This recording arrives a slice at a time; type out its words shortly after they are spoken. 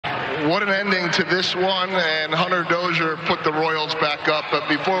what an ending to this one, and Hunter Dozier put the Royals back up. But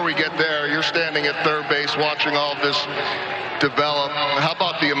before we get there, you're standing at third base watching all of this develop. How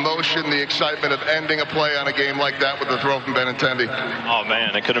about the emotion, the excitement of ending a play on a game like that with a throw from Benintendi? Oh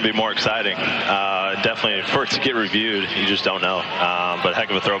man, it couldn't be more exciting. Definitely for it to get reviewed, you just don't know. But heck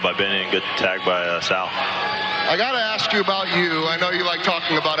of a throw by Benny and good tag by Sal. I got to ask you about you. I know you like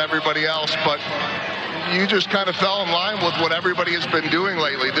talking about everybody else, but you just kind of fell in line with what everybody has been doing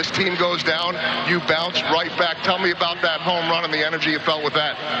lately. This team goes down, you bounce right back. Tell me about that home run and the energy you felt with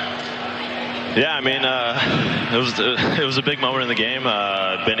that. Yeah, I mean, it was a big moment in the game.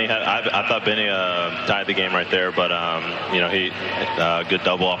 I thought Benny tied the game right there, but he good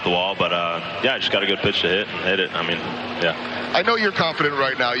double off the wall. But yeah, I just got a good pitch to hit it. I mean, yeah. I know you're confident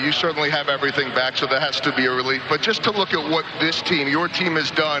right now. You certainly have everything back, so that has to be a relief. But just to look at what this team, your team,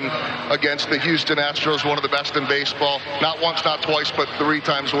 has done against the Houston Astros, one of the best in baseball, not once, not twice, but 3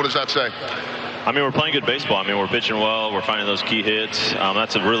 times. What does that say? I mean, we're playing good baseball. I mean, we're pitching well. We're finding those key hits.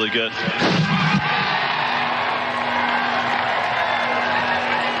 That's a really good.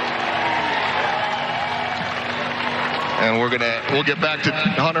 And we'll get back to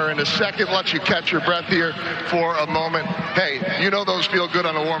Hunter in a second. Let you catch your breath here for a moment. Hey, you know those feel good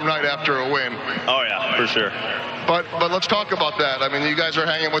on a warm night after a win. Oh yeah, for sure. But let's talk about that. I mean, you guys are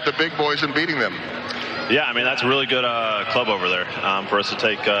hanging with the big boys and beating them. Yeah, I mean, that's a really good club over there for us to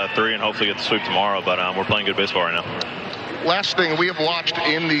take 3 and hopefully get the sweep tomorrow. But we're playing good baseball right now. Last thing, we have watched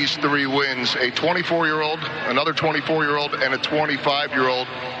in these 3 wins, a 24-year-old, another 24-year-old, and a 25-year-old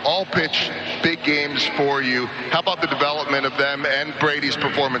all pitch big games for you. How about the development of them and Brady's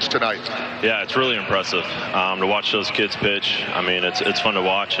performance tonight? Yeah, it's really impressive to watch those kids pitch. I mean, it's fun to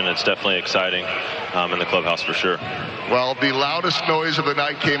watch, and it's definitely exciting in the clubhouse for sure. Well, the loudest noise of the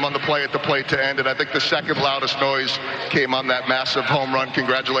night came on the play at the plate to end, and I think the second loudest noise came on that massive home run.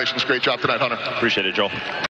 Congratulations. Great job tonight, Hunter. Appreciate it, Joel.